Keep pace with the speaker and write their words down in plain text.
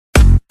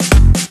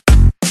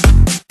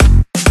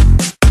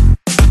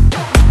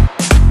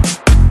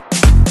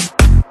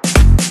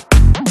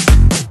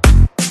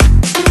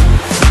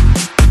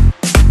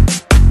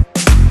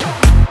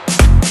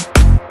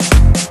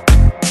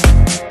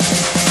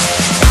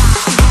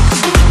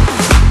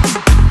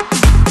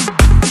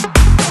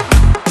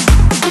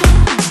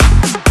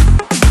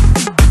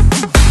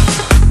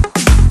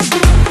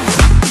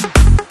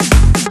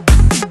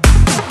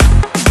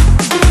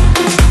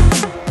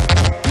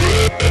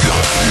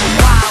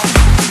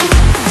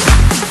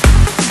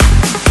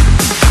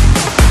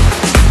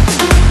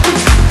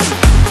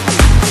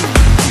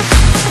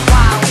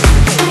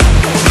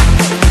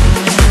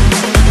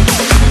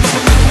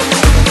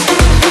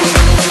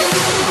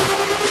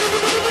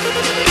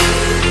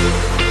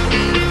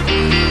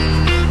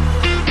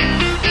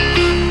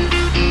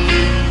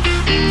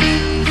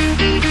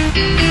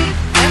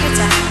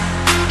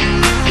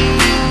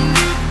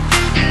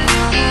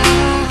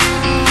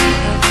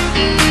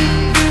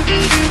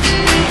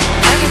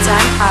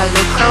I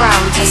look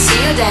around, I see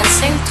you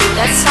dancing to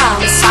that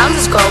sound. The sound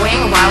is going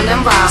round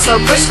and round, so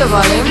push the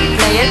volume,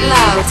 play it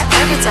loud.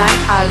 Every time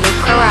I look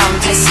around,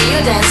 I see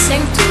you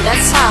dancing to that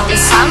sound. The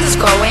sound is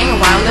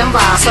going round and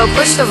round, so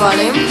push the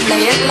volume,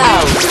 play it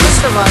loud.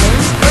 Push the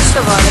volume, push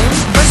the volume,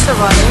 push the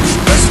volume,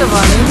 push the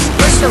volume,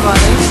 push the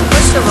volume,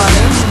 push the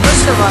volume, push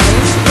the volume,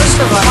 push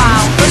the volume,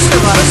 wow, push the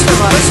volume,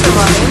 push the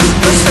volume,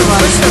 push the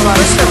volume, push the volume,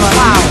 push the volume,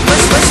 wow,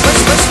 push, push, push,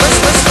 push, push,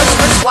 push,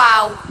 push, push,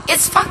 wow,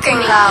 it's fucking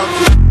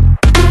loud.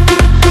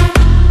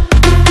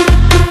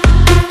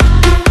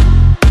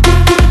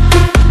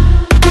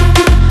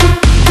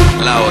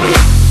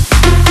 Louder.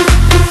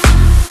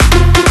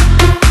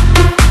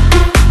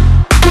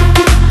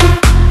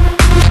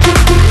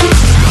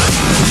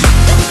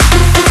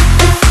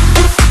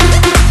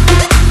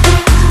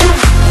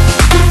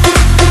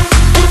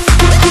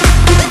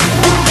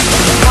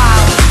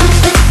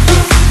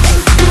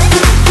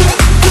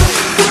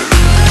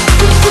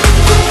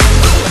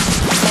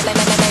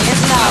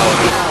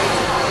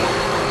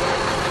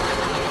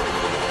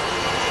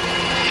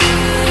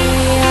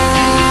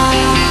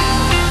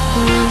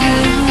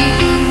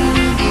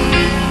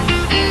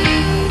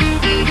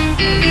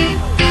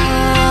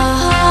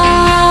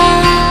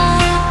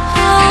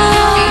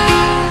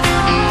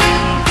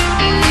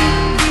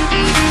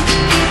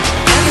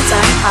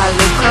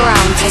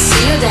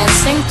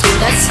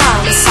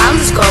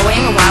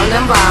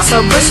 So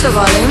push the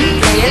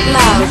volume, play it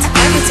loud.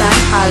 Every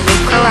time I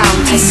look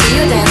around, I see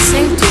you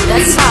dancing to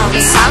that sound.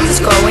 The sound is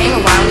going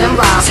round and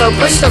round. So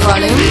push the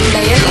volume,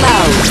 play it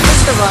loud.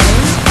 Push the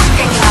volume,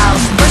 fucking loud.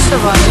 Push the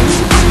volume,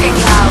 fucking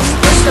loud.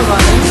 Push the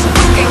volume,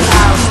 fucking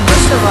loud.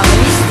 Push the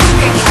volume,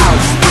 fucking loud.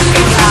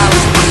 Fucking loud,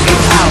 fucking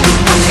loud,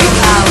 fucking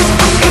loud,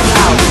 fucking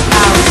loud,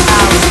 loud,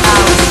 loud,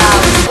 loud,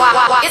 loud.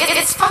 Wow, wow,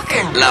 it's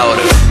fucking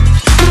louder.